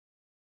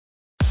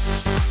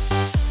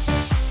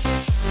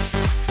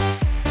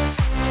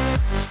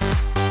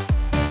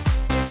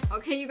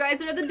you guys,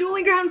 they're at the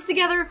dueling grounds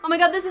together. Oh my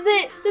god, this is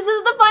it. This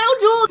is the final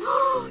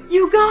duel.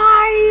 You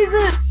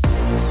guys.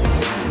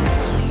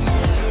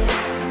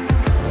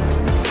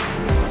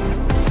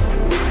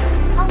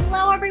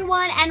 Hello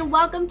everyone, and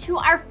welcome to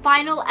our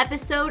final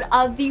episode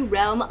of The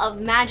Realm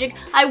of Magic.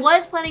 I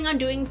was planning on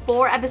doing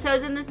 4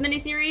 episodes in this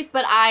miniseries,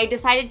 but I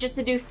decided just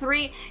to do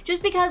 3,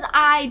 just because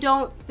I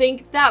don't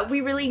think that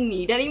we really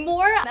need any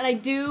more. And I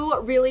do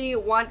really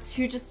want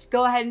to just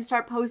go ahead and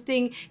start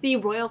posting the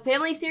Royal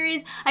Family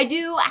series. I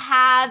do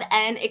have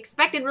an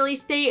expected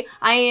release date.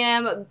 I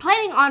am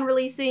planning on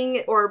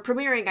releasing, or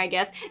premiering, I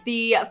guess,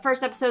 the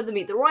first episode, the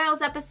Meet the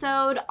Royals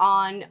episode,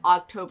 on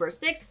October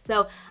 6th.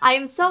 So I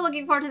am so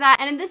looking forward to that.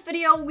 And in this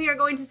video, we are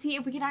going to see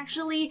if we can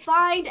actually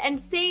find and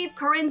save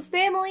Corinne's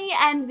family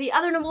and the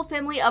other noble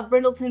family of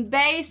Brindleton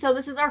Bay. So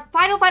this is our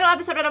final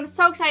episode, and I'm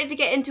so excited to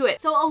get into it.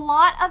 So a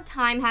lot of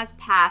time has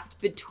passed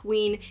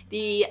between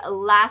the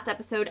last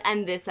episode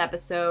and this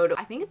episode.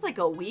 I think it's like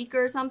a week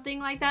or something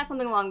like that,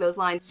 something along those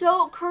lines.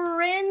 So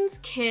Corinne's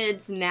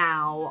kids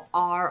now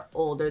are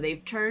older.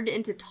 They've turned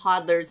into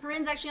toddlers.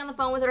 Corinne's actually on the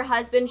phone with her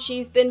husband.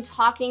 She's been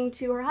talking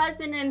to her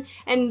husband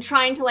and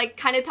trying to like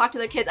kind of talk to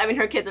their kids. I mean,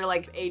 her kids are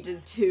like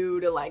ages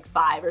 2 to like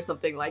 5 or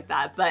something like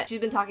that, but she's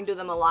been talking to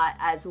them a lot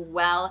as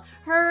well.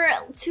 Her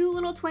 2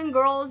 little twin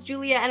girls,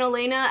 Julia and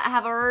Elena,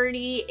 have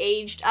already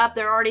aged up.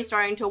 They're already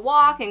starting to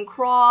walk and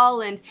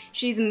crawl, and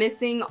she's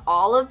missing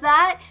all of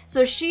that.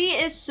 So she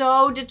is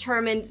so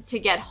determined to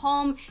get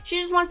home. She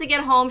just wants to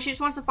get home. She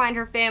just wants to find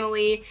her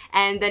family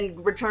and then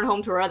return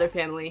home to her other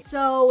family.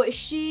 So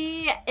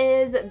she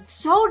is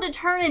so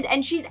determined,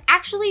 and she's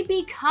actually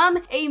become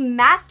a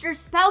master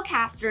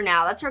spellcaster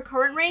now. That's her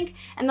current rank,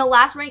 and the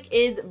last rank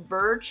is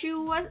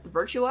Virtuoso.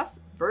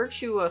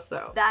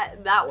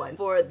 That one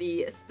for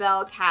the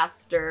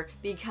spellcaster,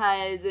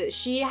 because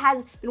she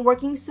has been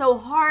working so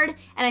hard,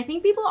 and I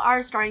think people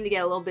are starting to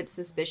get a little bit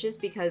suspicious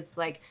because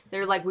like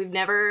they're like, we've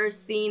never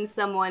seen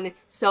someone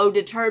so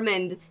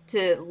determined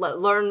to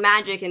learn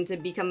magic and to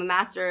become a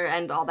master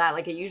and all that.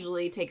 Like, it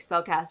usually takes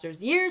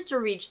spellcasters years to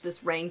reach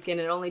this rank, and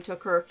it only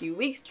took her a few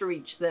weeks to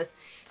reach this.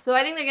 So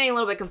I think they're getting a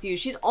little bit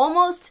confused. She's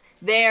almost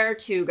there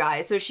too,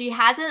 guys. So she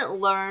hasn't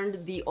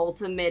learned the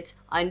ultimate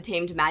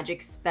untamed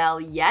magic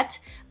spell yet,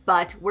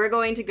 but we're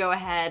going to go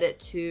ahead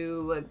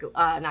to,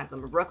 not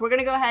Glimmerbrook, we're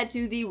gonna go ahead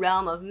to the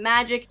Realm of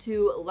Magic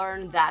to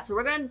learn that. So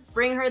we're gonna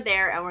bring her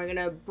there, and we're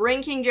gonna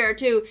bring King Jared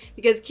too,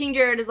 because King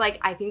Jared is like,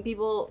 I think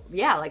people,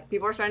 yeah, like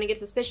people are starting to get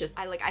suspicious.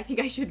 I think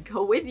I should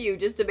go with you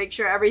just to make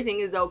sure everything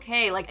is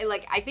okay. Like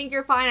I think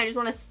you're fine. I just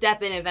wanna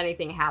step in if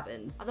anything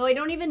happens. Although I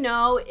don't even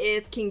know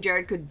if King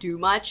Jared could do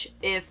much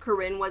if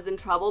Corinne was in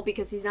trouble,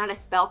 because he's not a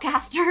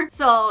spellcaster.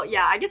 So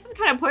yeah, I guess it's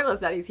kind of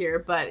pointless that he's here,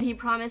 but he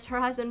promised her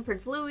husband,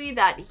 Prince Louis,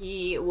 that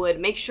he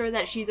would make sure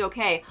that she's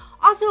okay.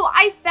 Also,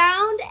 I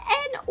found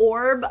an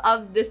orb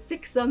of the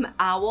Sixum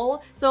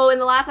Owl. So in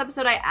the last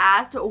episode, I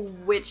asked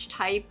which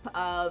type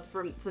of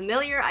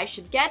familiar I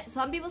should get.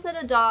 Some people said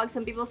a dog,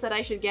 some people said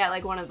I should get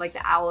like one of like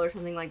the owl or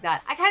something like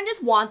that. I kind of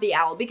just want the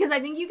owl, because I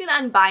think you can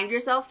unbind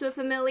yourself to a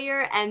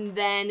familiar, and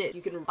then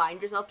you can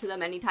bind yourself to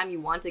them anytime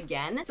you want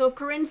again. So if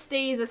Corinne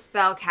stays a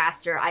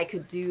spellcaster, I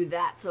could do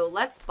that. So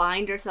let's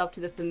bind herself to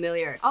the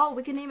familiar. Oh,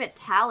 we can name it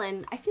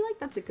Talon. I feel like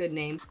that's a good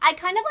name. I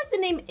kind of like the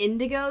name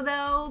Indigo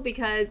though,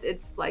 because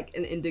it's like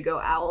an indigo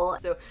owl.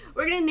 So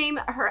we're gonna name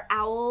her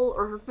owl,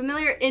 or her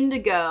familiar,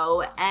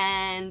 Indigo,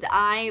 and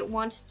I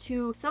want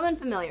to summon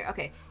familiar.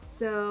 Okay.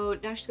 So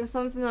now she's gonna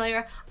summon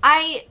familiar.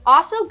 I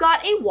also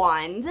got a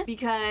wand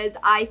because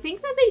I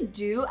think that they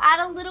do add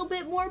a little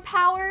bit more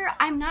power.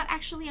 I'm not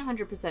actually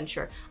 100%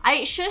 sure.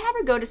 I should have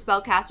her go to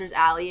Spellcaster's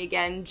Alley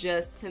again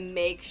just to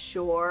make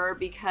sure,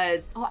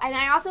 because, oh, and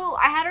I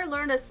had her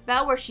learn a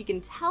spell where she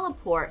can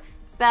teleport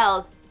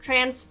spells,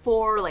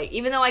 transporate,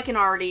 even though I can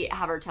already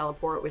have her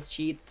teleport with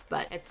cheats,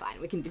 but it's fine,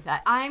 we can do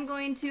that. I'm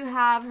going to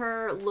have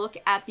her look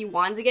at the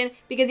wands again,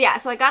 because yeah,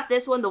 so I got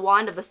this one, the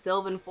Wand of the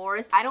Sylvan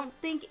Forest. I don't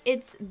think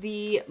it's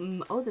the,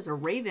 oh, there's a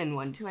Raven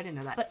one too, I didn't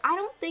know that. But I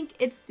don't think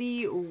it's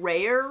the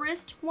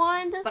rarest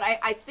wand, but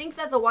I think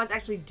that the wands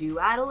actually do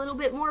add a little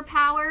bit more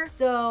power,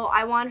 so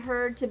I want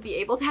her to be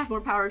able to have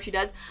more power if she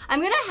does.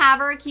 I'm gonna have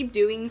her keep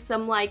doing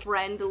some like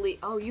friendly,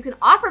 oh, you can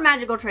offer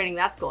magical training,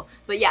 that's cool.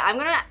 But yeah, I'm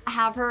gonna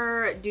have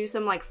her do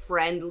some like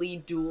friendly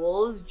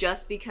duels,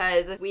 just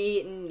because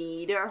we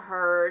need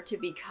her to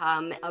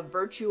become a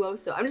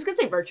virtuoso. I'm just gonna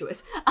say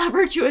virtuous,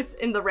 virtuous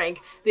in the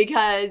rank,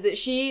 because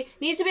she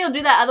needs to be able to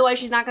do that, otherwise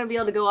she's not gonna be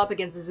able to go up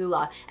against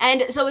Azula.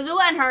 And so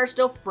Azula and her are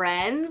still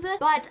friends,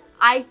 but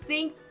I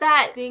think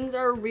that things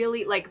are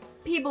really like,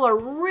 people are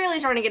really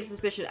starting to get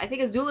suspicious. I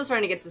think Azula's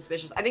starting to get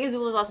suspicious. I think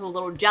Azula's also a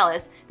little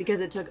jealous because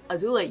it took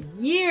Azula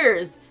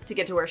years to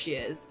get to where she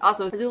is.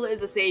 Also, Azula is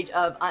the sage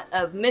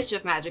of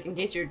mischief magic, in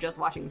case you're just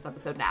watching this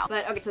episode now.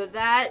 But okay, so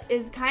that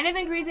is kind of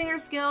increasing her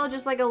skill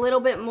just like a little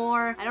bit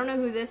more. I don't know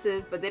who this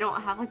is, but they don't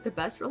have like the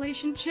best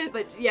relationship.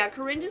 But yeah,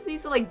 Corinne just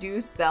needs to like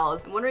do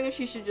spells. I'm wondering if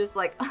she should just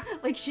like,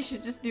 she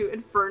should just do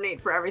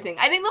Infernate for everything.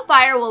 I think the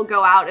fire will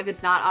go out if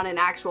it's not on an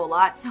actual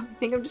lot. So I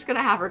think I'm just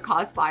gonna have her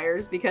cause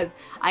fires, because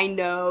I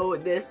know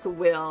know this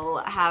will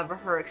have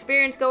her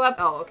experience go up.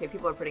 Oh, okay,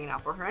 people are putting it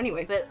out for her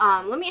anyway. But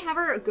let me have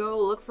her go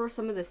look for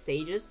some of the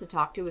sages to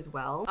talk to as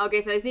well.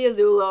 Okay, so I see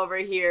Azula over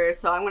here,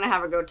 so I'm gonna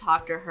have her go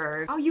talk to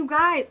her. Oh, you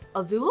guys,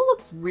 Azula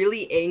looks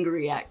really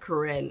angry at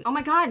Corinne. Oh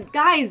my god,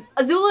 guys,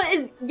 Azula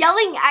is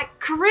yelling at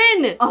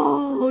Corinne.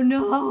 Oh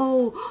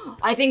no.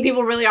 I think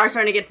people really are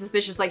starting to get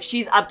suspicious. Like,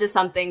 she's up to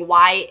something.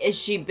 Why has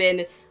she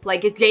been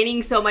like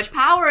gaining so much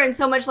power and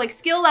so much like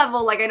skill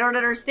level? Like, I don't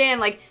understand.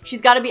 Like,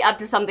 she's got to be up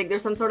to something.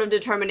 There's some sort of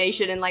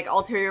determination and like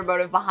ulterior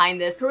motive behind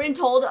this. Corinne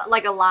told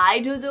like a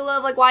lie to Azula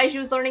of like why she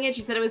was learning it.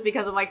 She said it was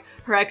because of like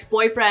her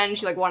ex-boyfriend.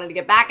 She like wanted to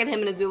get back at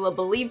him, and Azula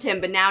believed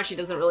him, but now she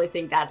doesn't really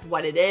think that's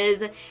what it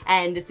is.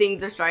 And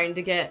things are starting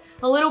to get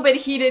a little bit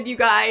heated, you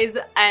guys,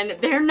 and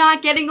they're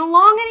not getting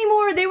along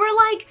anymore. They were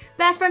like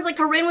best friends. Like,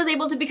 Corinne was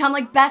able to become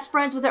like best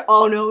friends with her.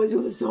 Oh no,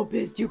 Azula's so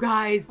pissed, you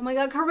guys. Oh my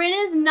god, Corinne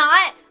is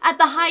not at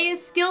the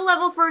highest skill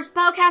level for a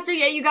spellcaster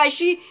yet, you guys.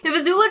 If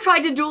Azula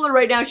tried to duel her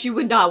right now, she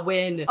would not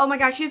win. Oh my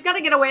gosh, she's got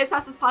to get away as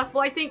fast as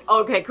possible, I think.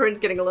 Okay, Corinne's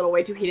getting a little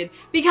way too heated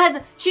because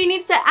she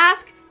needs to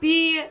ask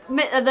the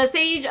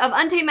Sage of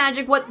Untamed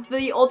Magic what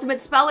the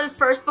ultimate spell is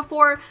first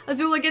before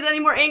Azula gets any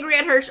more angry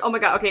at her. Oh my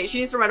god, okay, she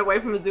needs to run away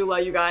from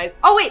Azula, you guys.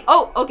 Oh wait,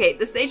 oh, okay,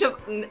 the Sage of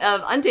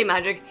Untamed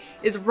Magic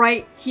is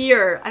right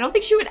here. I don't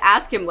think she would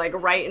ask him like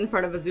right in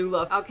front of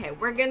Azula. Okay,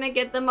 we're gonna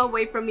get them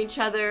away from each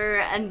other,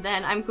 and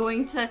then I'm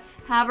going to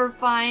have her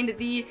find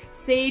the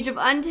Sage of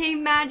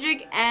Untamed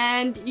Magic,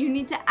 and you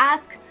need to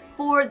ask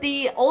for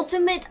the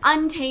ultimate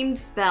untamed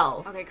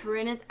spell. Okay,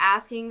 Corinne is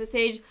asking the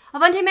Sage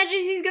of Untamed Magic.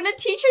 He's gonna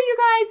teach her, you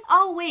guys.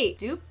 Oh wait,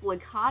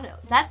 Duplicado.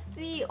 That's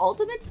the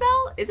ultimate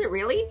spell? Is it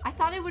really? I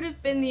thought it would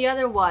have been the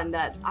other one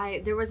that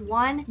there was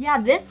one.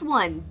 Yeah, this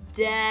one.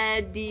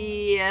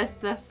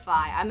 Deadify.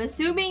 I'm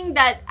assuming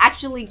that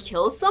actually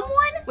kills someone?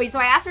 Wait, so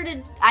I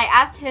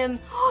asked him,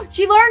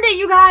 she learned it,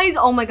 you guys.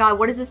 Oh my god,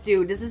 what does this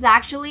do? Does this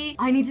actually,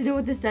 I need to know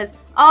what this does.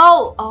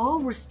 Oh,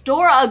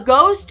 restore a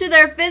ghost to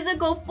their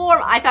physical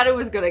form. I thought it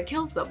was gonna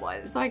kill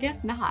someone, so I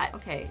guess not.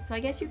 Okay, so I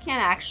guess you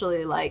can't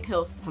actually like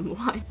kill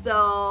someone.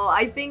 So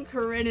I think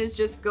Corinne is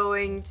just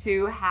going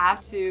to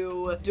have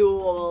to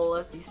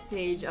duel the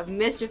Sage of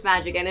Mischief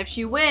Magic, and if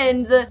she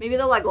wins, maybe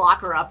they'll like lock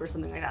her up or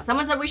something like that.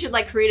 Someone said we should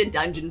like create a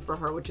dungeon for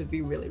her, which would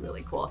be really,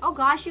 really cool. Oh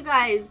gosh, you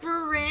guys,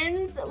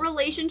 Corinne's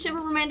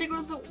romantic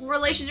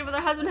relationship with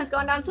her husband has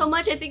gone down so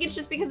much. I think it's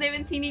just because they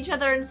haven't seen each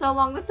other in so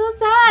long. That's so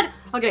sad.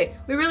 Okay,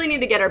 we really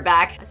need to get her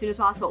back as soon as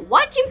possible.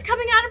 What keeps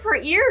coming out of her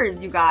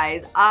ears, you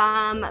guys?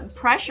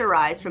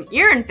 Pressurized from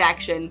ear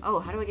infection. Oh,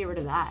 how do I get rid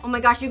of that? Oh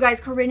my gosh, you guys,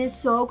 Corinne is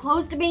so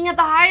close to being at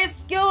the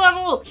highest skill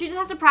level. She just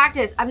has to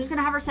practice. I'm just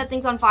gonna have her set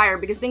things on fire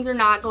because things are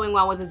not going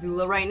well with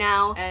Azula right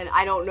now, and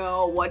I don't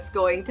know what's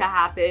going to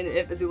happen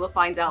if Azula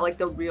finds out like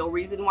the real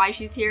reason why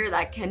she's here.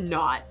 That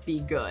cannot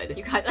be good.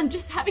 You guys, I'm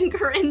just having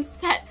Corinne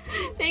set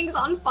things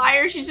on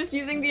fire. She's just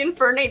using the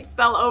Infernate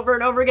spell over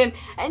and over again,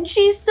 and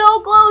she's so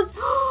close.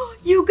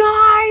 You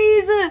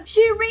guys,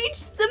 she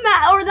reached the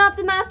not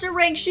the master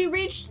rank. She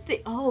reached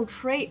the,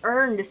 trait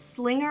earned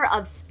Slinger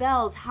of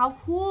Spells. How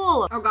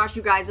cool. Oh gosh,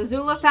 you guys,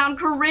 Azula found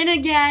Corinne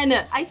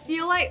again. I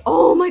feel like,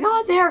 oh my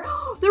god, their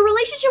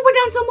relationship went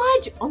down so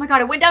much. Oh my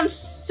god, it went down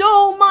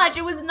so much.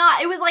 It was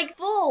like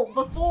full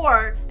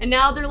before, and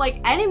now they're like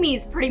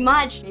enemies pretty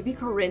much. Maybe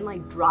Corinne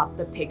like dropped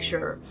the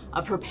picture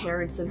of her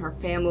parents and her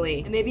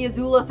family, and maybe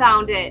Azula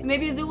found it.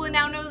 Maybe Azula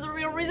now knows the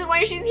real reason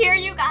why she's here,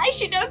 you guys.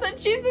 She knows that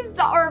she's his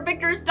daughter,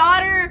 Victor's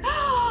daughter.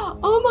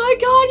 Oh my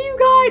god, you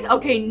guys.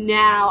 Okay,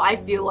 now I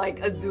feel like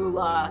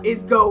Azula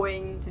is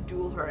going to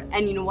duel her.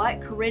 And you know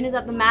what? Corinne is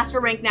at the master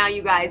rank now,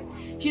 you guys.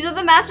 She's at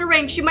the master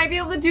rank. She might be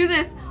able to do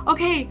this.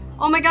 Okay.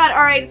 Oh my god.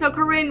 All right. So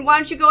Corinne, why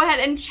don't you go ahead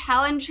and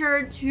challenge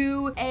her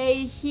to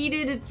a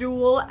heated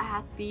duel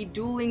at the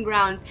dueling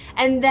grounds.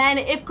 And then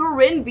if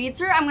Corinne beats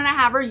her, I'm going to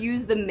have her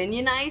use the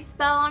Minionize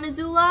spell on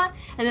Azula.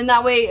 And then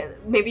that way,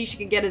 maybe she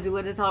could get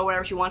Azula to tell her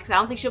whatever she wants, because I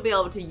don't think she'll be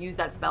able to use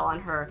that spell on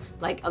her,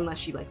 like, unless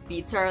she, like,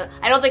 beats her.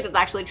 I don't think that's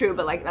actually true,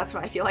 but, like, that's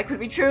what I feel like would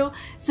be true.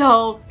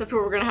 So that's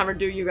what we're going to have her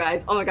do, you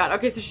guys. Oh my god.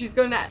 Okay, so she's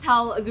going to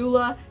tell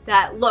Azula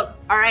that, look,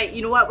 all right,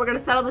 you know what? We're going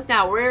to settle this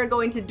now. We're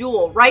going to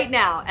duel right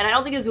now. And I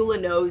don't think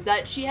Azula knows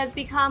that she has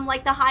become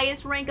like the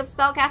highest rank of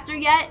spellcaster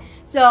yet,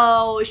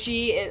 so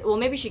well,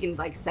 maybe she can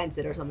like sense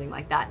it or something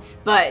like that,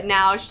 but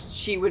now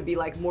she would be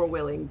like more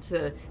willing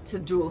to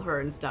duel her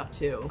and stuff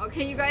too.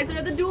 Okay, you guys are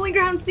at the dueling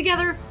grounds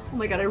together. Oh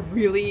my god, I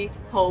really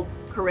hope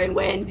Corinne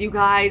wins, you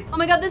guys. Oh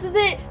my god, this is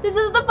it. This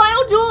is the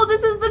final duel.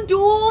 This is the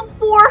duel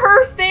for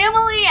her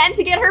family and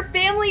to get her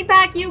family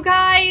back, you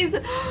guys.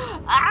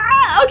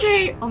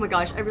 Okay. Oh my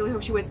gosh, I really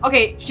hope she wins.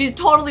 Okay, she's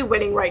totally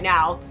winning right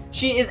now.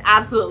 She is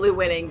absolutely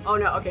winning. Oh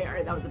no, okay, all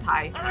right, that was a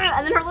tie.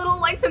 And then her little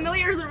like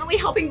familiars are really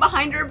helping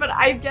behind her, but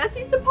I guess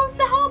he's supposed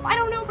to help. I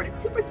don't know, but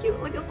it's super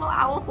cute, like this little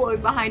owl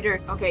floating behind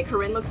her. Okay,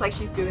 Corinne looks like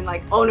she's doing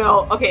like, oh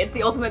no, okay, it's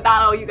the ultimate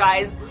battle, you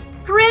guys.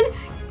 Corinne,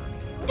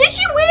 did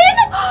she win?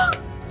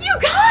 You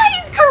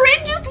guys,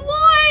 Corinne just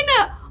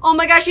won! Oh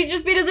my gosh, she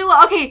just beat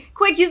Azula. Okay,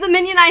 quick, use the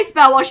Minionize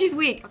spell while she's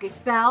weak. Okay,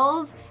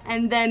 spells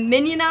and then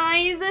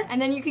minionize,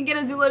 and then you can get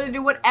Azula to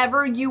do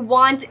whatever you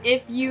want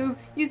if you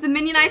use the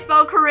minionize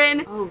spell,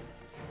 Corinne.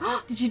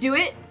 Oh, did you do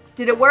it?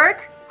 Did it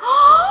work?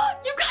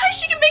 You guys,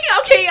 she can make it.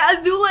 Okay,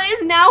 Azula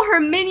is now her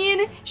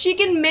minion. She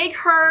can make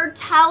her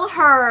tell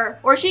her,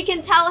 or she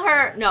can tell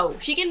her, no,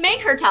 she can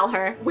make her tell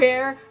her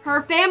where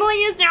her family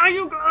is now,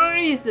 you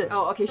guys.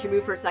 Oh, okay, she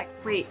moved for a sec.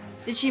 Wait,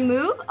 did she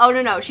move? Oh,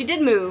 no, she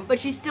did move, but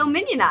she's still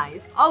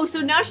minionized. Oh,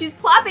 so now she's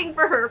clapping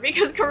for her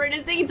because Corinne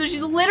is singing. So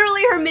she's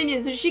literally her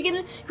minion. So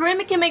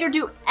Corinne can make her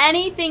do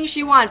anything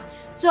she wants.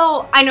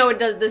 So I know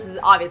this is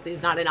obviously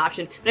not an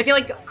option, but I feel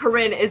like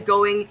Corinne is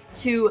going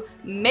to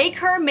make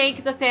her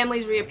make the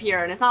families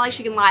reappear. And it's not like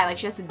she can lie, like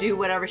she has to do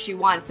whatever she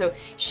wants. So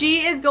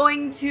she is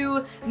going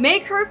to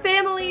make her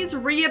families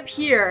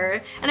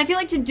reappear. And I feel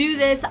like to do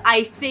this,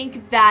 I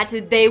think that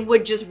they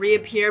would just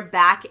reappear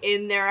back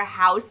in their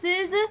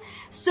houses.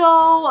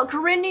 So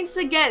Corinne needs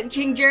to get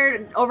King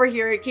Jared over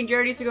here. King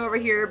Jared needs to go over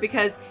here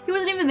because he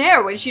wasn't even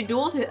there when she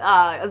dueled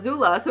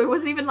Azula. So he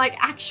wasn't even like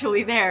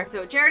actually there.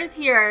 So Jared is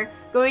here,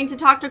 going to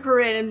talk to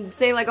Corinne and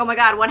say like, oh my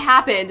god, what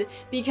happened?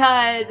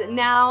 Because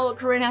now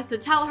Corinne has to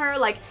tell her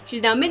like,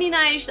 she's now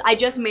minionized. I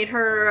just made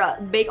her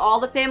make all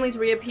the families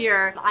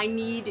reappear. I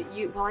need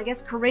you. Well, I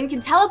guess Corinne can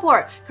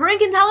teleport. Corinne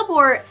can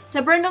teleport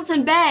to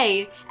Brindleton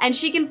Bay and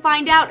she can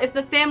find out if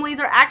the families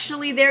are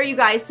actually there, you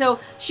guys. So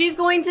she's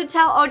going to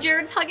tell, oh,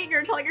 Jared's hugging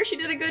her, telling her she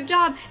did a good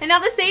job. And now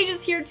the sage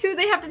is here too.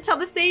 They have to tell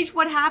the sage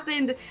what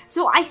happened.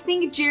 So I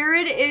think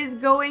Jared is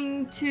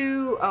going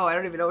to, oh, I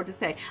don't even know what to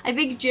say. I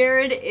think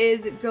Jared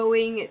is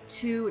going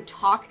to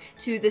talk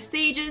to the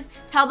sages,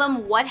 tell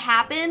them what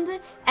happened,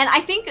 and I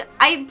think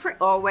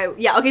oh wait,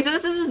 yeah, okay, so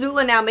this is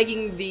Azula now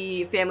making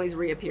the families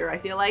reappear, I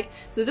feel like.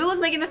 So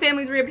Azula's making the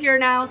families reappear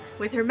now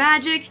with her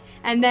magic,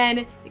 and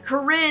then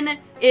Corinne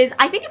is,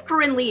 I think if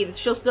Corinne leaves,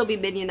 she'll still be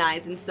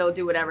minionized and still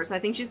do whatever, so I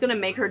think she's gonna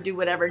make her do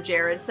whatever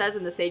Jared says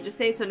and the sages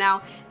say. So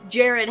now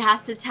Jared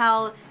has to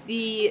tell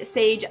the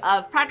sage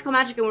of practical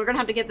magic, and we're gonna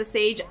have to get the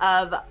sage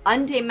of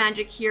untamed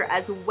magic here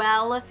as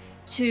well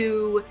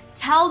to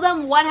tell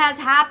them what has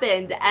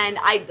happened. And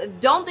I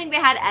don't think they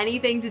had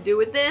anything to do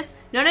with this.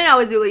 No,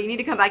 Azula, you need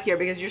to come back here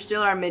because you're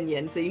still our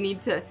minion, so you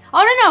need to,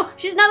 oh no,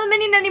 she's not the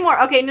minion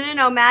anymore. Okay,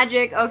 no,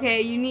 magic.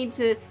 Okay, you need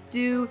to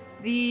do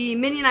the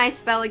minionize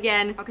spell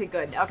again. Okay,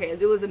 good. Okay,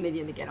 Azula's a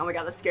minion again. Oh my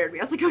god, that scared me.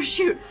 I was like, oh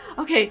shoot.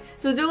 Okay,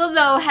 so Azula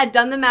though had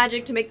done the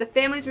magic to make the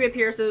families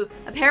reappear, so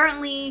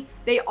apparently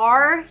they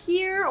are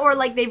here, or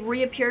like they've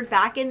reappeared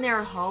back in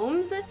their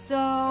homes.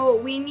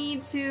 So we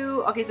need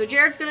to, okay, so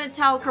Jared's gonna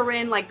tell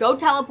Corinne, like, go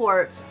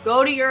teleport,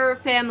 go to your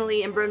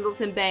family in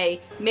Brindleton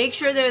Bay, make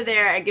sure they're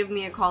there, and give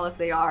me a call if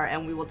they are,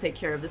 and we will take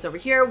care of this over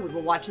here. We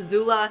will watch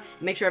Azula,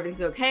 make sure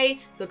everything's okay.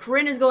 So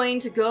Corinne is going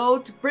to go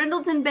to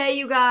Brindleton Bay,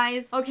 you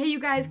guys. Okay, you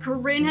guys,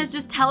 Corinne has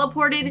just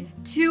teleported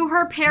to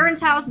her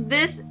parents' house.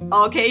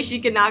 Okay, she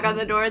can knock on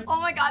the door.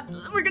 Oh my god,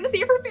 we're gonna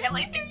see if her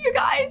family's here, you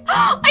guys.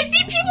 I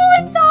see people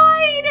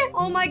inside.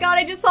 Oh my god,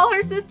 I just saw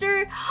her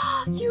sister.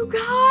 You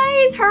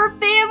guys, her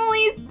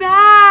family's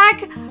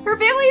back. Her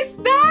family's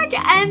back,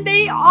 and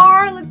they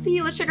are, let's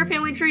see, let's check her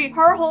family tree.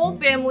 Her whole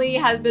family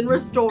has been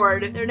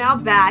restored. They're now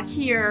back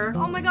here.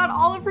 Oh my god,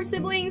 all of her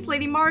siblings,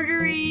 Lady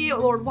Marjorie,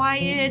 Lord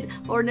Wyatt,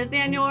 Lord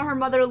Nathaniel, her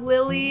mother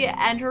Lily,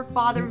 and her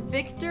father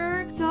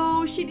Victor.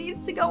 So she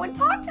needs to go and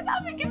talk to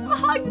them and give him a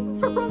hug. This is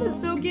her brother,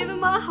 so give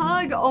him a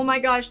hug. Oh my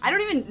gosh, I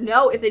don't even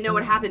know if they know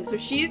what happened. So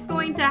she's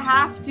going to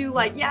have to,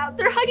 like, yeah,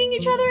 they're hugging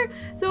each other.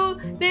 So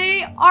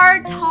they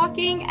are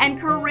talking, and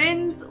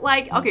Corinne's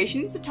like, okay, she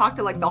needs to talk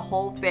to like the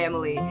whole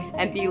family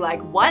and be like,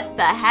 what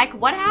the heck?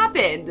 What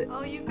happened?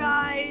 Oh, you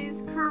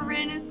guys,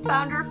 Corinne has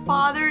found her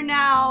father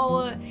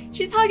now.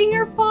 She's hugging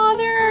her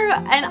father,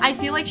 and I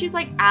feel like she's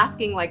like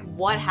asking like,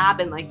 what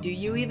happened? Like, do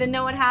you even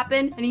know what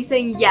happened? And he's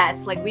saying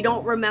yes, like we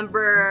don't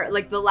remember,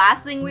 like the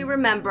last thing we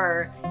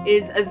remember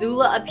is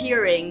Azula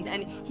appearing,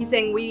 and he's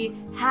saying we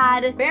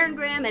had Baron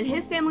Graham and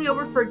his family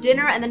over for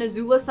dinner, and then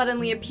Azula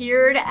suddenly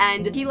appeared,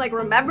 and he like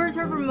remembers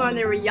her from when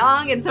they were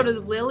young, and so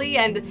does Lily,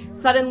 and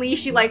suddenly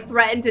she like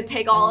threatened to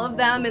take all of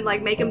them and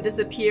like make them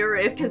disappear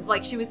because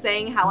like she was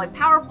saying how like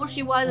powerful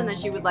she was, and then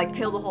she would like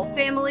kill the whole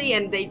family,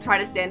 and they try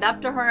to stand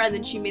up to her, and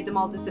then she made them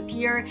all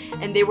disappear,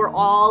 and they were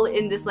all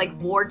in this like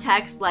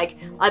vortex, like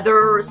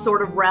other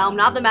sort of realm,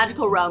 not the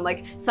magical realm,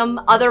 like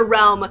some other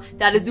realm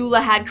that Azula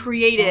had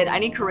created. I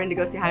need Corinne to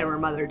go say hi to her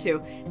mother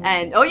too.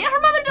 And oh yeah, her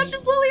mother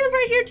Duchess Lily is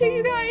right here too,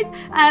 you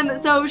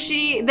guys. So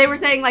they were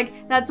saying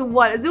like that's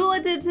what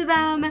Azula did to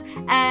them,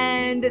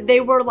 and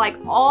they were like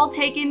all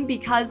taken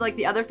because like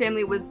the other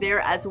family was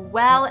there as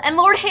well. And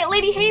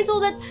Lady Hazel,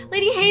 that's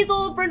Lady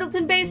Hazel of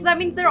Brindleton Bay, so that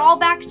means they're all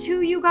back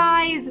too, you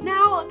guys.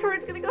 Now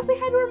Corinne's gonna go say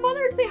hi to her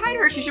mother and say hi to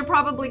her. She should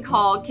probably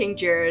call King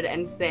Jared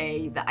and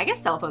say that, I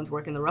guess cell phones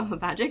work in the realm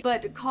of magic,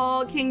 but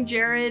call King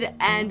Jared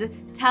and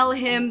tell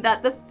him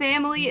that the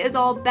family is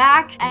all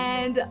back,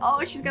 and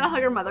oh, she's gonna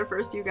hug her mother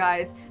first, you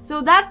guys.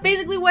 So that's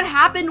basically what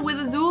happened with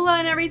Azula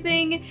and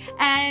everything,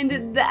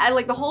 and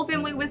like the whole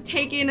family was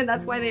taken, and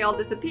that's why they all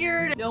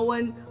disappeared. No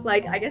one,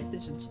 like, I guess they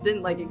just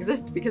didn't like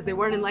exist because they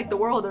weren't in like the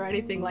world or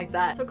anything like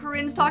that. So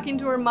Corinne's talking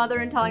to her mother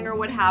and telling her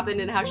what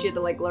happened and how she had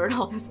to like learn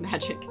all this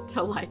magic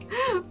to like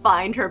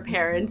find her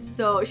parents.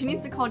 So she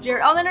needs to call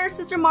Jared. Oh, then her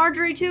sister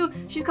Marjorie too.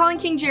 She's calling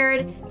King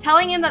Jared,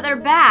 telling him that they're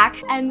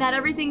back and that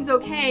everything's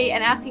okay,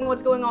 and asking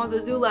what's going on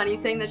with Azula, and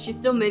he's saying that she's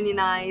still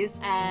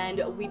minionized.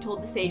 And we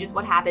told the sages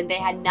what happened. They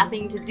had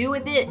nothing to do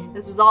with it.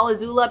 This was all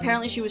Azula.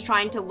 Apparently she was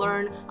trying to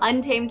learn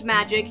untamed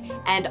magic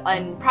and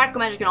practical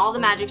magic and all the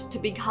magics to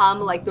become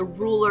like the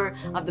ruler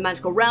of the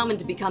magical realm and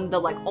to become the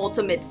like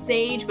ultimate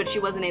sage, but she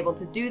wasn't able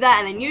to do that,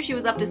 and they knew she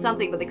was up to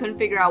something, but they couldn't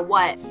figure out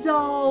what.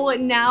 So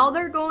now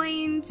they're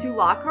going to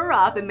lock her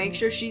up and make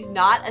sure she's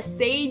not a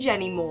sage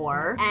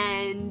anymore,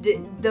 and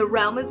the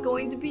realm is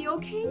going to be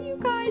okay, you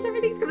guys.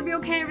 Everything's gonna be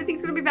okay.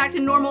 Everything's gonna be back to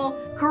normal.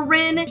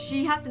 Corinne,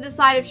 she has to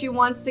decide if she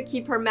wants to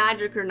keep her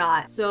magic or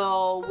not.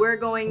 So we're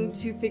going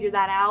to figure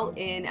that out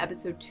in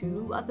episode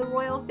 2 of the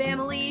royal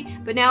family.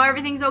 But now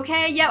everything's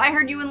okay. Yep, I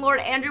heard you and Lord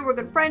Andrew were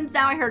good friends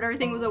now. I heard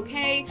everything was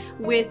okay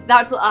with,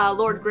 that's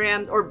Lord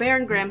Graham's, or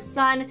Baron Graham's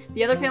son,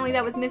 the other family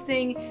that was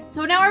missing.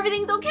 So now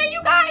everything's okay,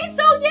 you guys.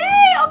 So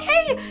yay,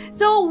 okay.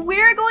 So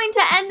we're going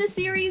to end the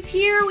series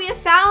here. We have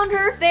found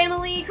her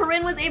family.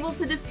 Corinne was able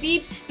to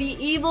defeat the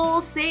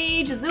evil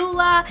sage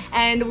Azula,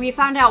 and we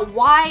found out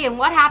why and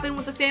what happened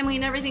with the family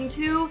and everything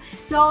too.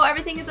 So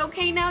everything is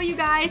okay now, you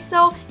guys.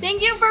 So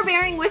thank you for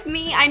bearing with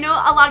me. I know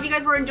a lot of you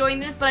guys were enjoying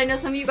this, but I know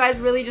some of you guys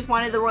really just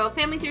wanted the royal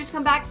family series to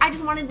come back. I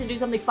just wanted to do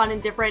something fun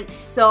and different.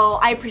 So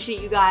I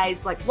appreciate you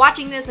guys like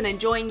watching this and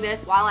enjoying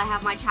this while I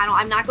have my channel.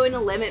 I'm not going to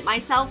limit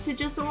myself to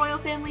just the royal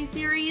family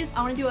series.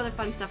 I want to do other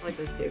fun stuff like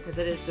this too, because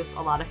it is just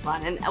a lot of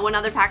fun. And when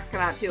other packs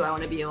come out too, I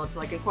want to be able to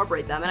like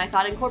incorporate them. And I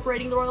thought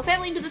incorporating the royal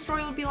family into the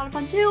story would be a lot of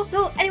fun too.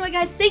 So anyway,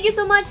 guys, thank you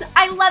so much.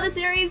 I love the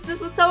series.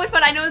 This was so much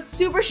fun. I know it's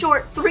super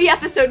short,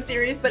 3-episode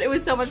series, but it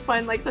was so much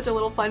fun, like such a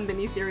little fun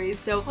mini series.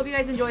 So hope you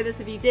guys enjoyed this.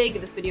 If you did,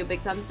 give this video a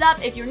big thumbs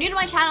up. If you're new to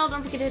my channel,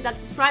 don't forget to hit that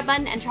subscribe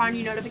button and turn on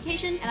your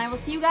notification, and I will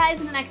see you guys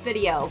in the next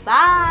video.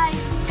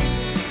 Bye!